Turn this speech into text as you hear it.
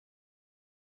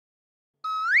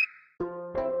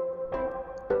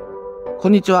こ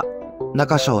んにちは、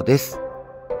中翔です。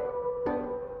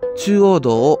中央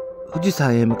道を富士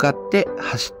山へ向かって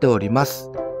走っておりま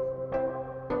す。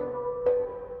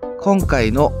今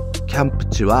回のキャンプ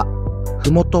地は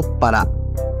ふもとっぱら。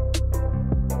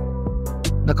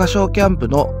中翔キャンプ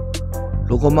の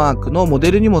ロゴマークのモデ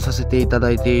ルにもさせていた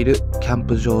だいているキャン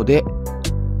プ場で、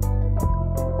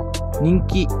人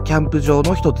気キャンプ場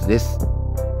の一つです。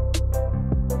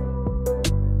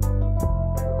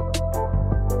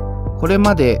これ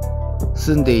まで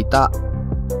住んでいた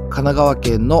神奈川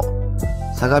県の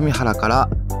相模原から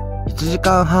1時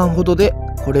間半ほどで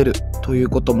来れるという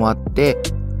こともあって、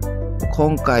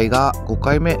今回が5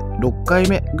回目、6回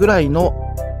目ぐらいの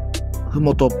ふ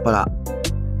もとっぱら。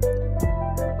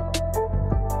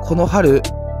この春、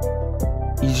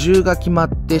移住が決まっ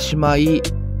てしまい、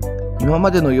今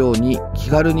までのように気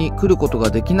軽に来ること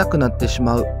ができなくなってし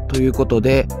まうということ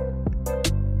で、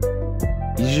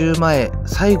移住前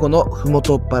最後のふも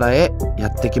とっぱらへや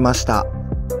ってきました。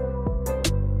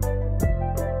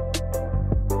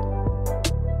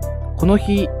この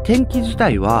日、天気自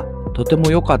体はとても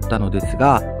良かったのです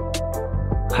が、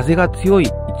風が強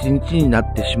い一日にな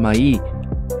ってしまい、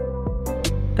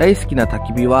大好きな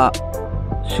焚き火は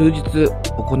終日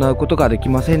行うことができ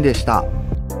ませんでした。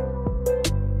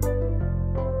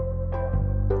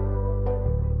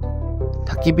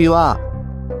焚き火は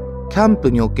キャンプ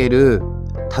における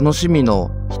楽しみ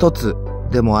の一つ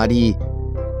でもあり、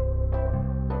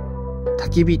焚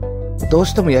き火どう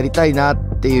してもやりたいなっ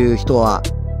ていう人は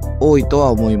多いと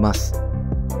は思います。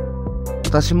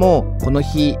私もこの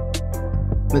日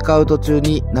向かう途中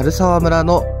に鳴沢村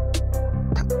の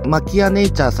薪屋ネ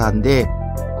イチャーさんで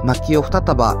薪を2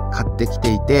束買ってき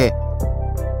ていて、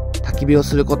焚き火を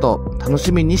することを楽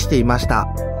しみにしていました。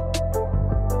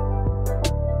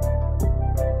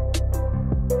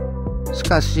し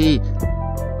かし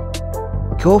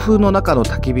強風の中の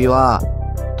焚き火は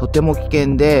とても危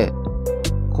険で、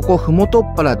ここふもと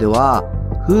っぱらでは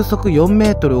風速4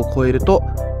メートルを超えると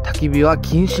焚き火は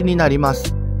禁止になりま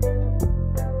す。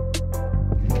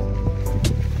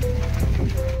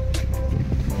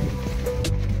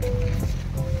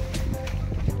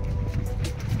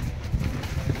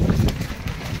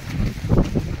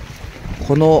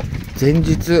この前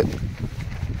日、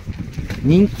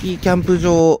人気キャンプ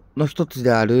場の一つ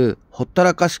であるほった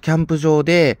らかしキャンプ場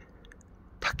で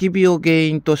焚き火を原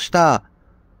因とした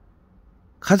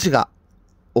火事が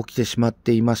起きてしまっ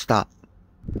ていました。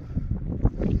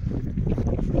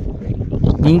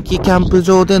人気キャンプ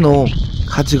場での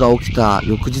火事が起きた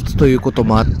翌日ということ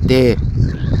もあって、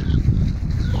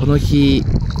この日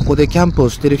ここでキャンプを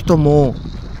している人も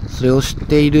それを知っ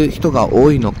ている人が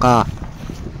多いのか、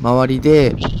周り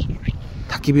で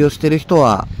焚き火をしている人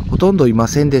はほとんどいま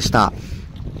せんでした。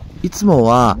いつも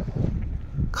は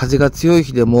風が強い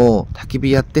日でも焚き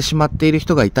火やってしまっている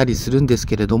人がいたりするんです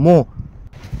けれども、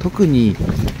特に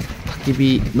焚き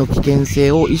火の危険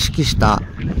性を意識した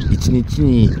一日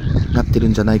になってる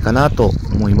んじゃないかなと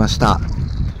思いました。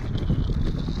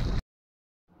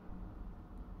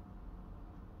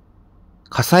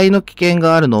火災の危険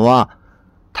があるのは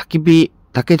焚き火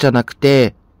だけじゃなく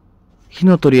て、火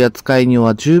の取り扱いに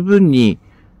は十分に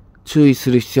注意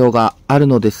する必要がある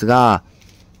のですが、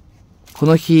こ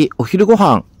の日お昼ご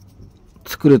飯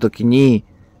作るときに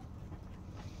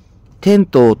テン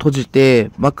トを閉じて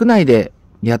幕内で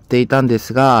やっていたんで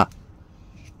すが、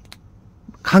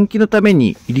換気のため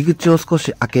に入り口を少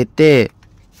し開けて、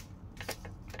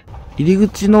入り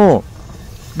口の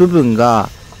部分が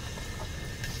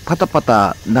パタパ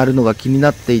タ鳴るのが気に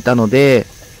なっていたので、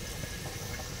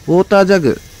ウォータージャ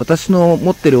グ、私の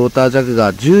持ってるウォータージャグ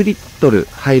が10リットル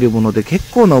入るもので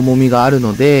結構な重みがある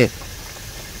ので、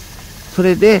そ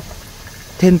れで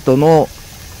テントの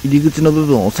入り口の部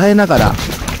分を押さえながら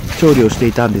調理をして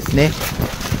いたんですね。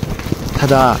た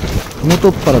だ、ふもと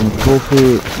っぱらの強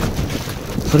風、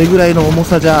それぐらいの重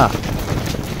さじゃ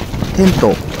テント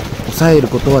を押さえる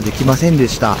ことはできませんで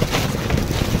した。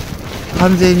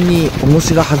完全に重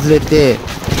しが外れて、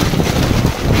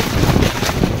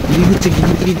入り口ギ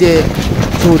リギリで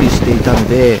調理していたの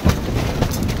で、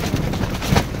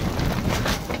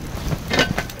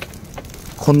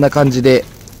こんな感じで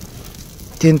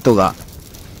テントが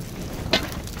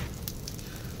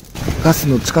ガス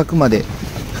の近くまで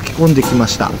吹き込んできま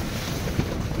した。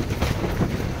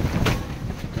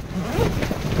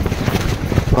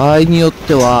場合によっ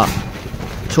ては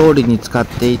調理に使っ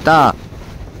ていた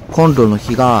コンロの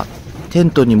火がテン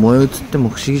トに燃え移っても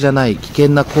不思議じゃない危険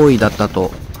な行為だった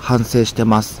と反省して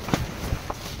ます。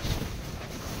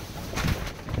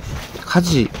火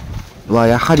事は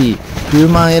やはりヒュー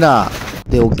マンエラー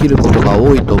で起きることが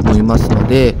多いと思いますの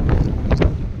で、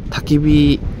焚きき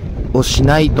火をし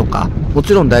ないとか、も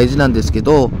ちろん大事なんですけ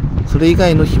ど、それ以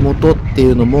外の火元って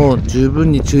いうのも十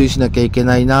分に注意しなきゃいけ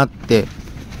ないなって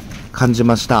感じ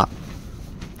ました。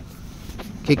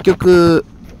結局、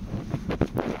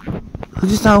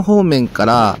富士山方面か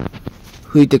ら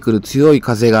吹いてくる強い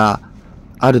風が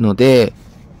あるので、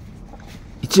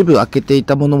一部開けてい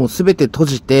たものもすべて閉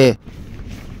じて、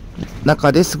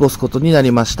中で過ごすことにな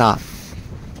りました。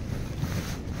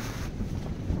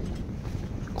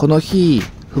この日、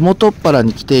ふもとっぱら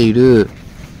に来ている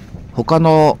他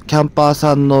のキャンパー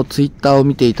さんのツイッターを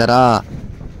見ていたら、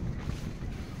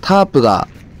タープが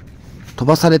飛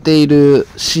ばされている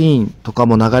シーンとか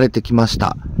も流れてきまし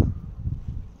た。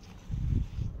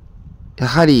や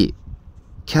はり、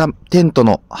テント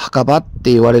の墓場っ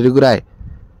て言われるぐらい、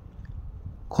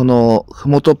このふ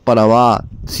もとっぱらは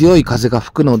強い風が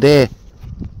吹くので、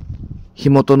火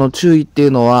元の注意ってい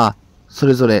うのは、そ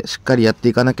れぞれしっかりやって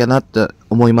いかなきゃなって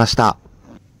思いました。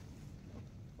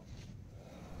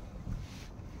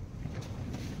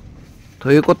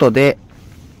ということで、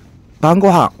晩ご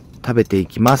飯食べてい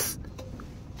きます。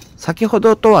先ほ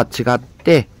どとは違っ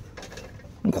て、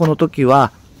この時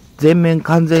は全面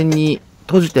完全に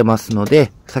閉じてますの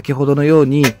で、先ほどのよう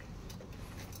に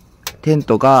テン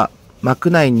トが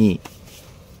幕内に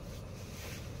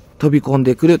飛び込ん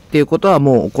でくるっていうことは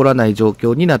もう起こらない状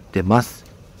況になってます。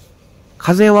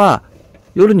風は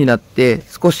夜になって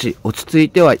少し落ち着い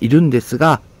てはいるんです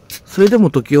が、それで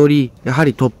も時折やは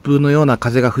り突風のような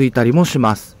風が吹いたりもし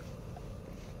ます。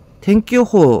天気予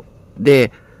報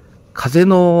で風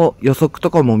の予測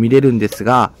とかも見れるんです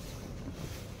が、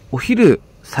お昼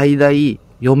最大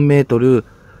4メートル、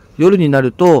夜にな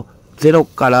ると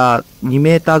0から2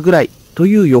メーターぐらいと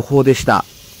いう予報でした。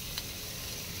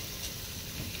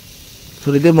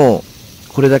それでも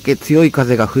これだけ強い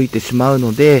風が吹いてしまう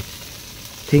ので、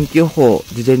天気予報を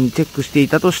事前にチェックしてい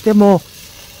たとしても、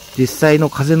実際の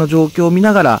風の状況を見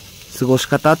ながら過ごし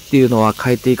方っていうのは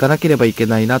変えていかなければいけ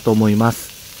ないなと思いま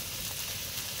す。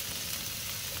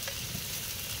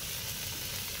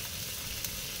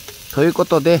というこ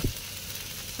とで、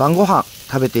晩ご飯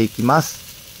食べていきます。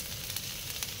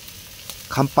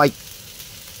乾杯。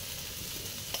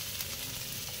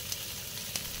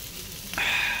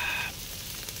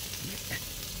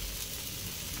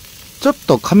ちょっ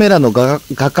とカメラの画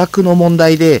角の問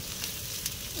題で、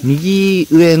右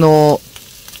上の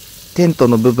テント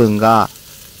の部分が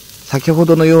先ほ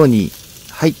どのように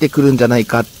入ってくるんじゃない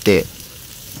かって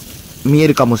見え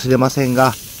るかもしれません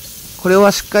が、これ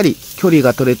はしっかり距離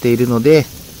が取れているので、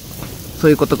そう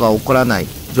いうことが起こらない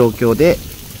状況で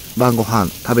晩ご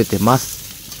飯食べてま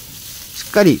す。し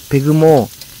っかりペグも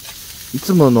い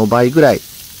つもの倍ぐらい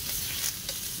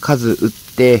数打っ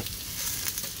て、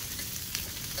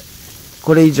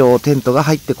これ以上テントが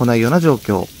入ってこないような状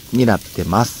況になって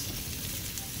ます。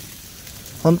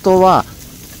本当は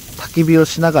焚き火を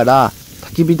しながら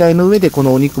焚き火台の上でこ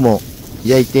のお肉も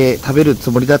焼いて食べる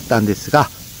つもりだったんですが、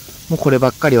もうこれば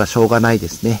っかりはしょうがないで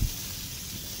すね。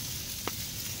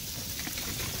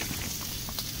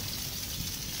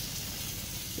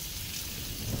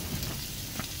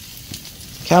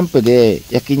キャンプで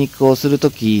焼肉をする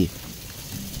とき、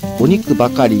お肉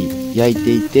ばかり焼い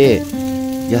ていて、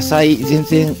野菜全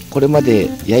然これまで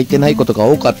焼いてないことが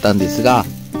多かったんですが、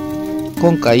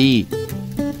今回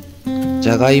じ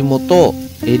ゃがいもと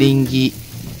エリンギ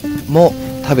も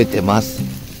食べてます。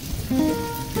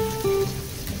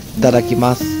いただき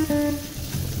ます。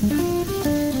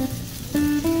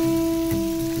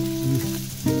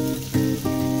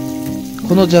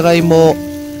このじゃがいも、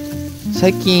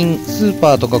最近スー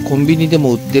パーとかコンビニで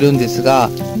も売ってるんですが、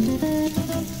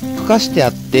ふかしてあ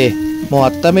っても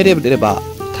う温めれば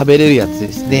食べれるやつ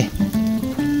ですね。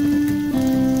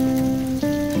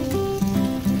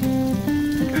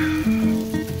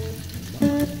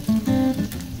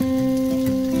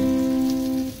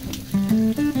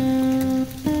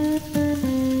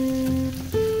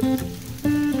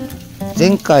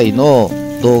前回の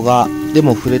動画で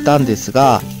も触れたんです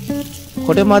が、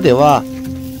これまでは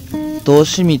道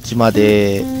志道ま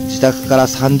で自宅から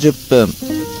30分、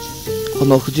こ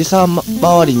の富士山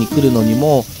周りに来るのに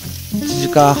も1時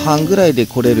間半ぐらいで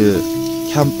来れる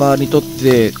キャンパーにとっ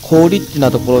て好立地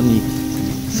なところに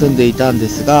住んでいたんで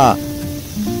すが、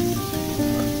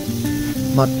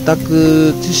全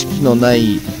く知識のな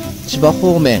い千葉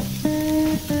方面、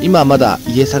今まだ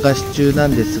家探し中な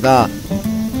んですが、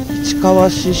市川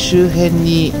市周辺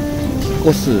に引っ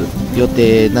越す予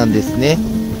定なんですね。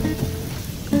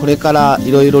これから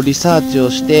いろいろリサーチを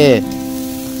して、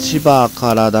千葉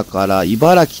からだから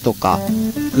茨城とか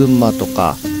群馬と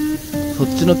かそっ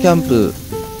ちのキャンプ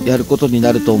やることに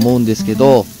なると思うんですけ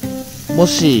ど、も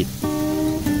し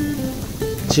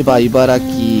千葉茨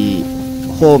城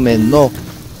方面の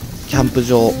キャンプ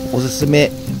場おすす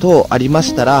め等ありま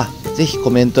したら、ぜひコ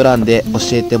メント欄で教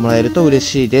えてもらえると嬉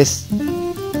しいです。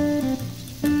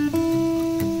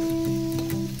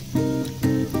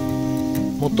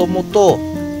もともと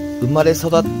生まれ育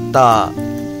った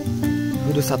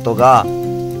ふるさとが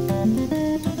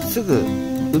すぐ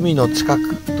海の近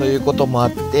くということもあ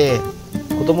って、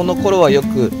子供の頃はよ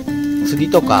く釣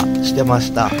りとかしてま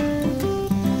した。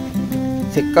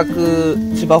せっかく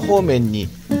千葉方面に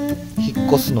引っ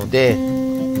越すので、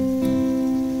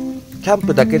キャン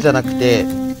プだけじゃなくて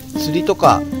釣りと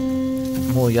か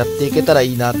もうやっていけたら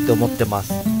いいなって思ってま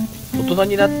す。大人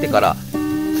になってから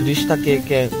釣りした経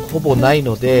験ほぼない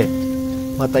ので、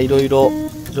またいろいろ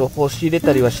情報を仕入れ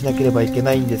たりはしなければいけ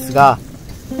ないんですが、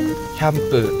キャン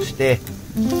プして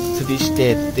釣りし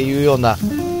てっていうような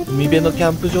海辺のキ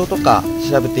ャンプ場とか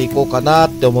調べていこうかなっ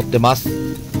て思ってます。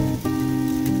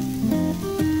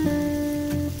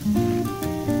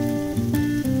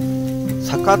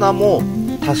魚も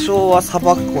多少はさ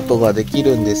ばくことができ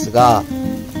るんですが、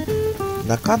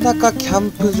なかなかキャ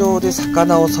ンプ場で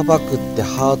魚をさばくって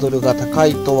ハードルが高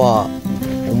いとは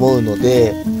思うの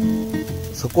で、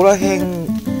そこら辺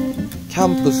キャ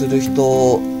ンプする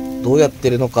人どうやって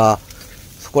るのか、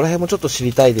そこら辺もちょっと知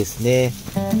りたいですね。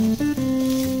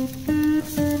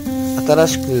新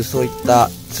しくそういった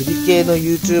釣り系の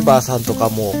YouTuber さんとか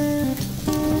も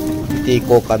見てい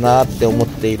こうかなって思っ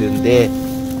ているんで、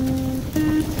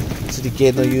釣り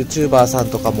系の YouTuber さん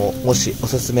とかももしお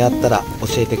すすめあったら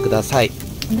教えてください。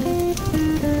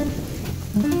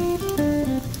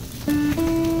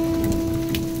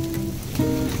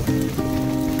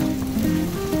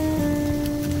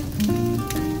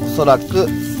おそらく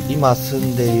今住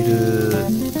んでいる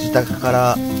自宅か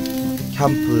らキャ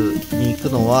ンプに行く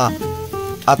のは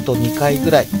あと2回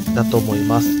ぐらいだと思い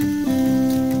ます。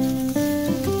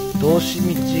道志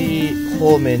道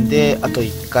方面であと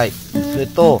1回、それ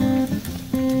と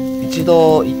一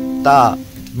度行った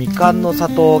みかんの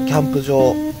里キャンプ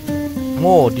場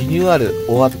もうリニューアル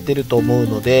終わってると思う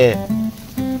ので、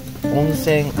温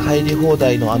泉入り放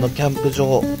題のあのキャンプ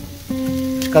場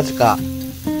近々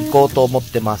行こうと思っ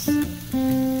てます。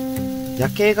夜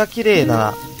景が綺麗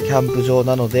なキャンプ場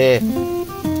なので、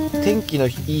天気の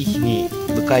いい日に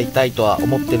向かいたいとは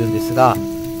思ってるんですが、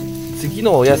次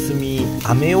のお休み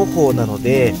雨予報なの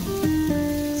で、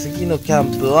次のキャ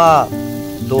ンプは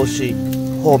道志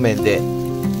方面で、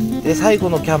最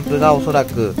後のキャンプがおそら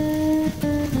く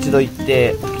一度行っ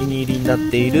てお気に入りになっ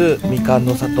ているみかん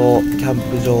の里キャン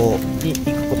プ場に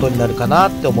行くことになるかな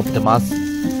って思ってます。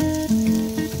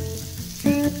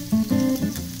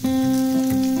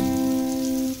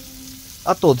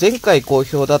あと前回好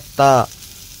評だった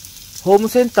ホーム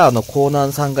センターのコーナ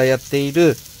ーさんがやってい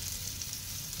る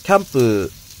キャン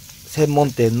プ専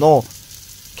門店の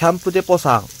キャンプデポ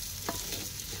さ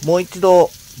ん、もう一度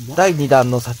第2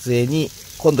弾の撮影に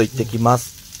今度行ってきま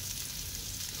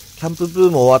す。キャンプブ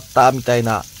ーム終わったみたい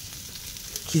な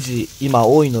記事今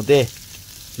多いので、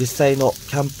実際の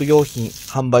キャンプ用品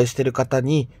販売してる方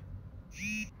に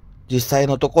実際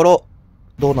のところ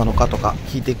どうなのかとか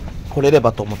聞いてこれれ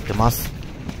ばと思ってます。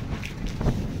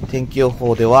天気予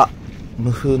報では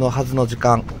無風のはずの時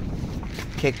間、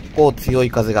結構強い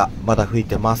風がまだ吹い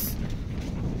てます。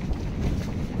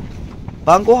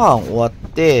晩ご飯終わっ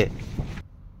て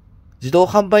自動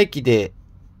販売機で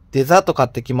デザート買っ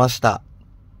てきました。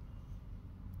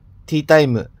ティータイ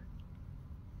ム。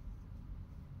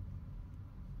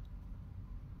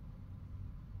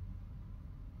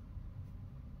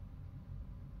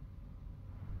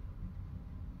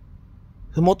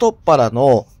ふもとっぱら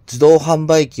の自動販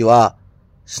売機は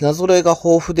品揃えが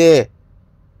豊富で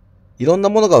いろんな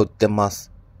ものが売ってま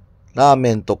す。ラー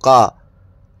メンとか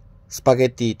スパゲ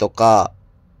ティとか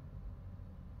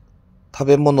食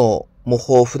べ物も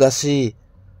豊富だし、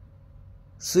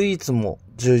スイーツも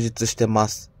充実してま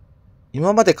す。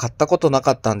今まで買ったことな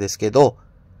かったんですけど、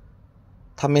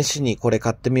試しにこれ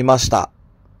買ってみました。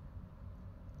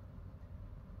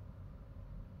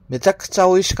めちゃくちゃ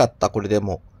美味しかった、これで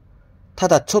も。た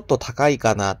だちょっと高い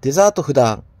かな。デザート普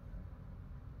段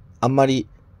あんまり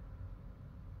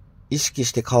意識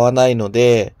して買わないの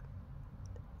で、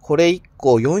これ1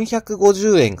個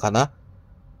450円かな。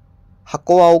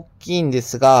箱は大きいんで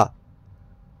すが、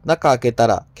中開けた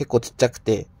ら結構ちっちゃく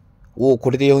て、こ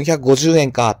れで450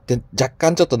円かって若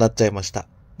干ちょっとなっちゃいました。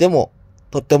でも、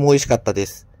とっても美味しかったで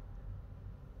す。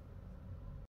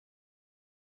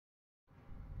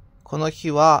この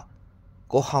日は、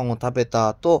ご飯を食べた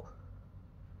後、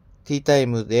ティータイ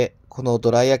ムでこのど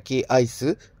ら焼きアイ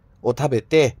スを食べ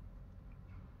て、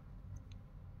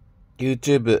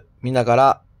YouTube 見なが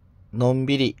らのん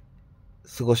びり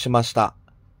過ごしました。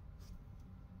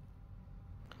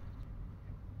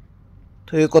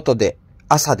ということで、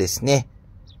朝ですね。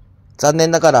残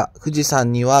念ながら富士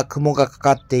山には雲がか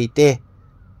かっていて、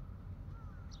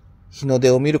日の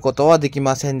出を見ることはでき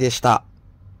ませんでした。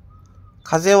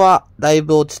風はだい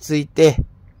ぶ落ち着いて、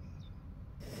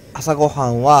朝ごは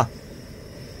んは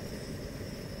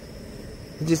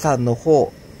富士山の方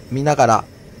を見ながら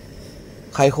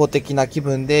開放的な気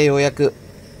分でようやく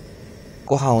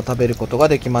ご飯を食べることが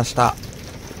できました。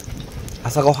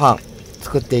朝ごはん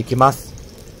作っていきます。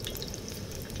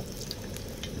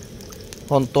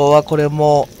本当はこれ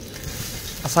も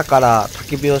朝から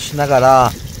焚き火をしなが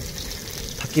ら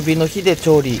焚き火の火で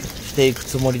調理していく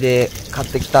つもりで買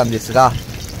ってきたんですが、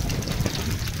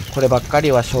こればっか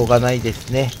りはしょうがないで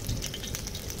すね。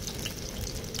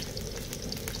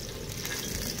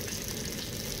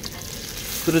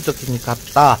作るときに買っ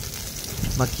た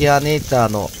薪やネイチャ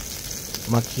ーの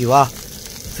薪は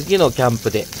次のキャン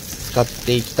プで使っ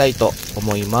ていきたいと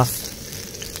思います。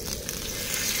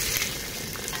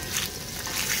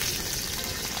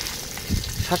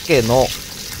鮭の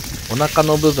お腹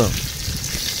の部分、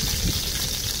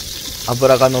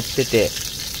脂が乗ってて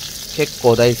結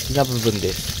構大好きな部分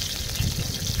です。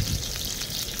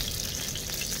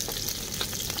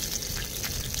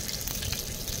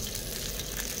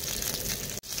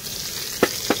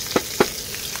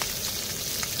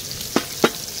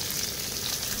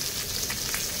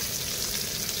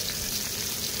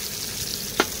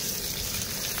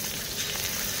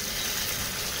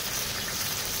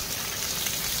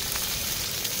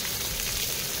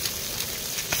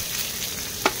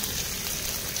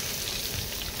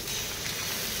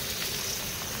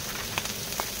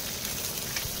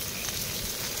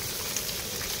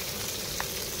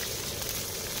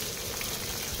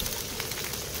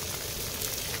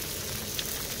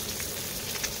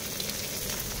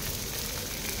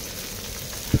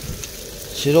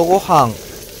白ご飯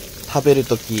食べる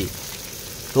とき、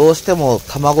どうしても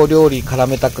卵料理絡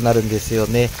めたくなるんですよ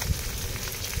ね。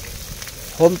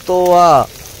本当は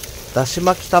だし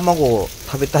巻き卵を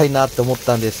食べたいなって思っ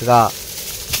たんですが、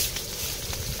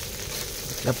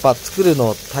やっぱ作る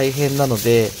の大変なの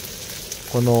で、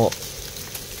この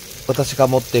私が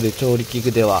持っている調理器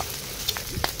具では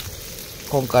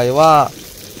今回は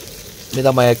目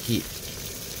玉焼き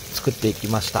作っていき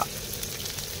ました。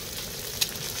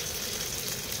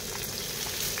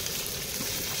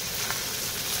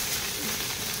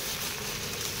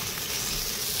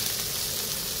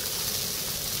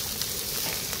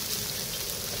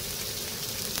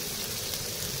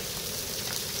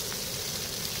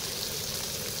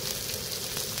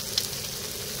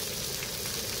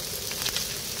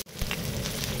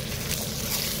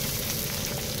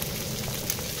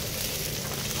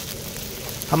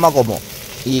卵も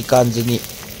いい感じに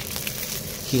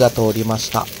火が通りま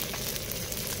した。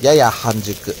やや半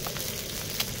熟。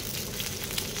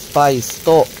スパイス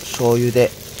と醤油で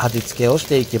味付けをし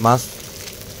ていきます。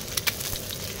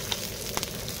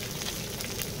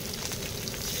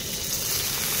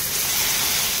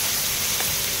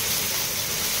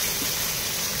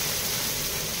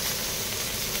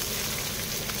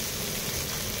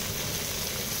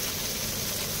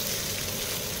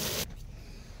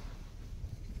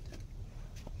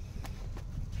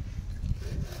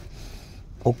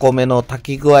お米の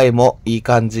炊き具合もいい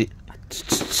感じ。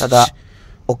ただ、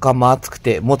お釜熱く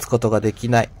て持つことができ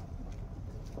ない。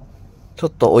ちょ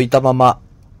っと置いたまま、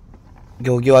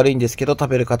行儀悪いんですけど食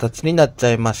べる形になっち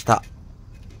ゃいました。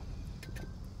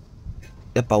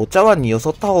やっぱお茶碗によ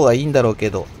そった方がいいんだろうけ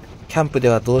ど、キャンプで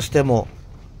はどうしても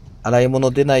洗い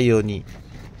物出ないように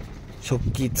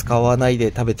食器使わないで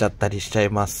食べちゃったりしちゃい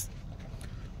ます。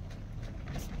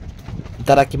い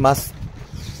ただきます。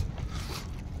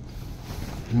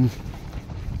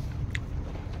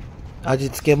味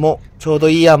付けもちょうど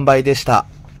いい塩梅でした。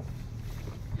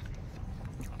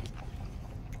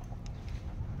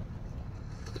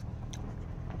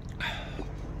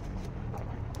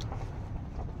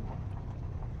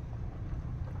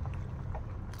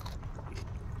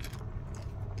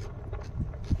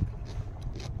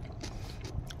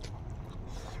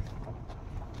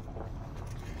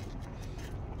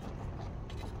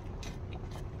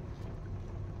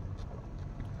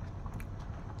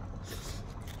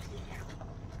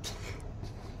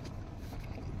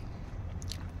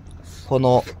こ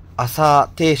の朝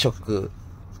定食、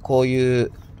こうい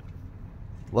う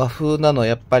和風なの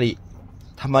やっぱり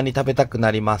たまに食べたく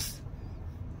なります。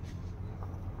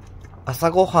朝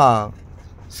ごはん、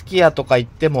すき家とか行っ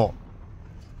ても、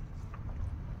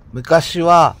昔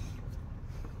は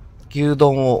牛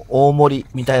丼を大盛り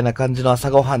みたいな感じの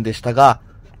朝ごはんでしたが、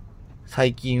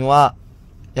最近は、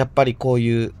やっぱりこう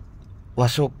いう和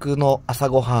食の朝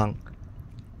ごはん、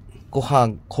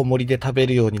小盛りで食べ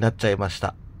るようになっちゃいまし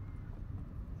た。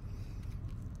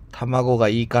卵が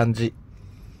いい感じ。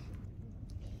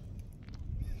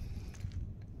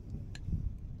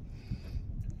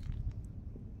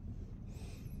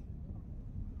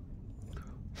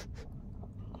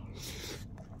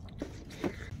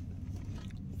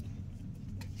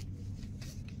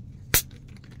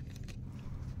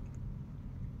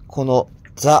この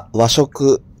ザ和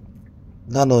食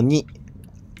なのに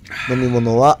飲み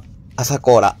物は朝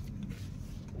コーラ。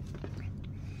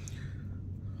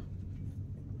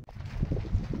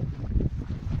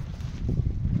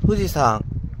富士山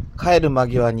帰る間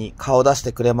際に顔出し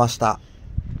てくれました。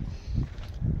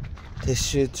撤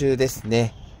収中です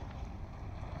ね。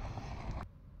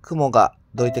雲が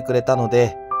どいてくれたの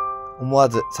で思わ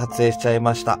ず撮影しちゃい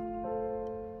ました。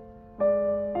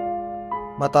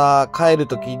また帰る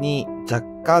ときに若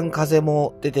干風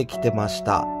も出てきてまし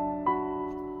た。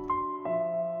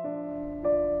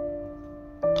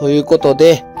ということ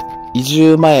で、移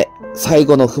住前最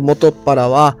後のふもとっぱら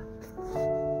は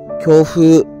強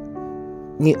風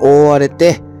に覆われ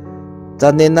て、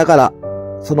残念ながら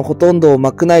そのほとんどを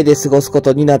幕内で過ごすこ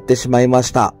とになってしまいま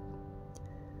した。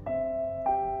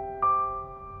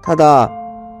ただ、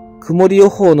曇り予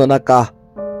報の中、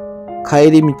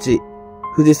帰り道、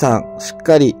富士山しっ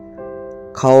かり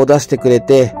顔を出してくれ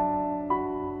て、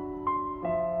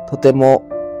とても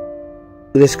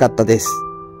嬉しかったです。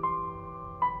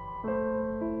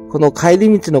この帰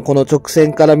り道のこの直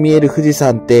線から見える富士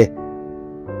山って、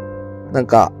なん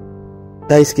か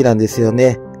大好きなんですよ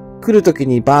ね。来る時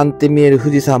にバーンって見える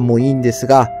富士山もいいんです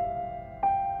が、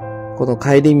この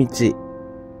帰り道、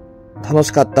楽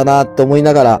しかったなって思い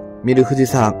ながら見る富士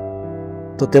山、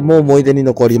とても思い出に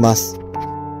残ります。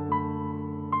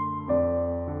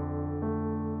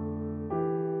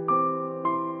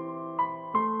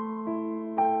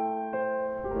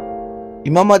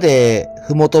今まで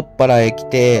ふもとっぱらへ来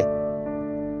て、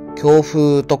強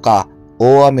風とか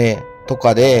大雨と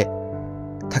かで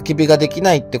焚き火ができ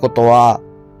ないってことは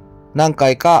何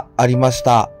回かありまし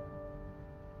た。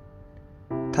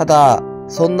ただ、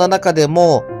そんな中で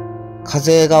も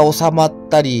風が収まっ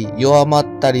たり弱まっ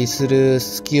たりする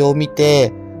隙を見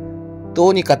て、ど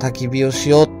うにか焚き火をし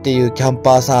ようっていうキャン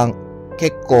パーさん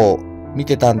結構見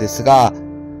てたんですが、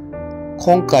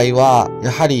今回は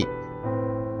やはり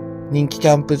人気キ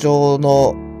ャンプ場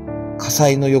の火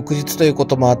災の翌日というこ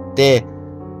ともあって、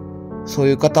そう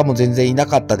いう方も全然いな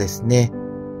かったですね。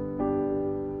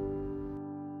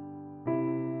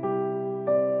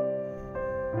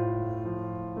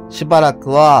しばらく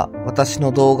は私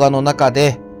の動画の中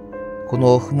で、こ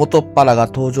のふもとっぱらが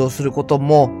登場すること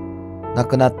もな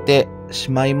くなって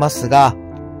しまいますが、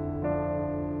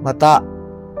また、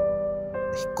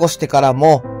引っ越してから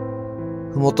も、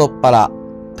ふもとっぱら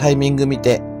タイミング見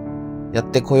て、やっ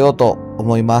てこようと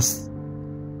思います。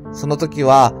その時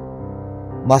は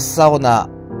真っ青な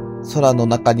空の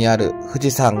中にある富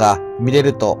士山が見れ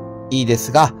るといいで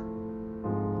すが、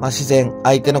自然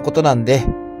相手のことなんで、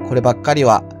こればっかり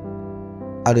は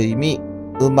ある意味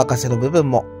運任せの部分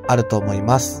もあると思い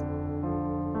ます。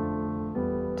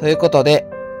ということで、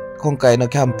今回の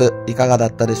キャンプいかがだ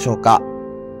ったでしょうか。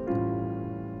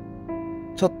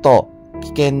ちょっと危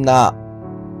険な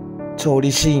調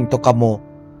理シーンとかも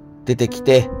出てき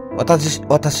て、私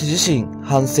自身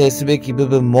反省すべき部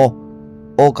分も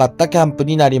多かったキャンプ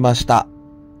になりました。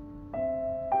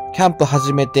キャンプ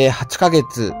始めて8ヶ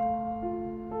月、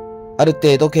ある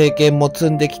程度経験も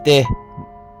積んできて、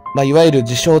いわゆる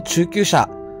自称中級者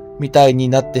みたいに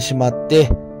なってしまっ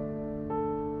て、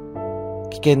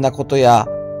危険なことや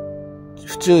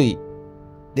不注意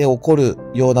で起こる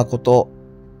ようなこと、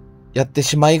やって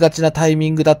しまいがちなタイミ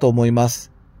ングだと思いま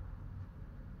す。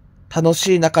楽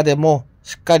しい中でも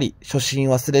しっかり初心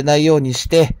忘れないようにし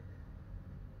て、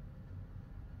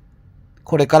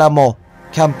これからも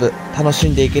キャンプ楽し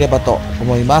んでいければと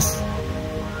思います。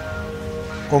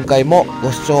今回も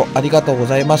ご視聴ありがとうご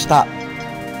ざいました。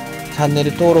チャンネ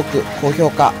ル登録、高評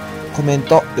価、コメン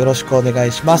トよろしくお願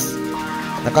いします。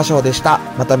中翔でした。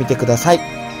また見てくださ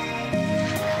い。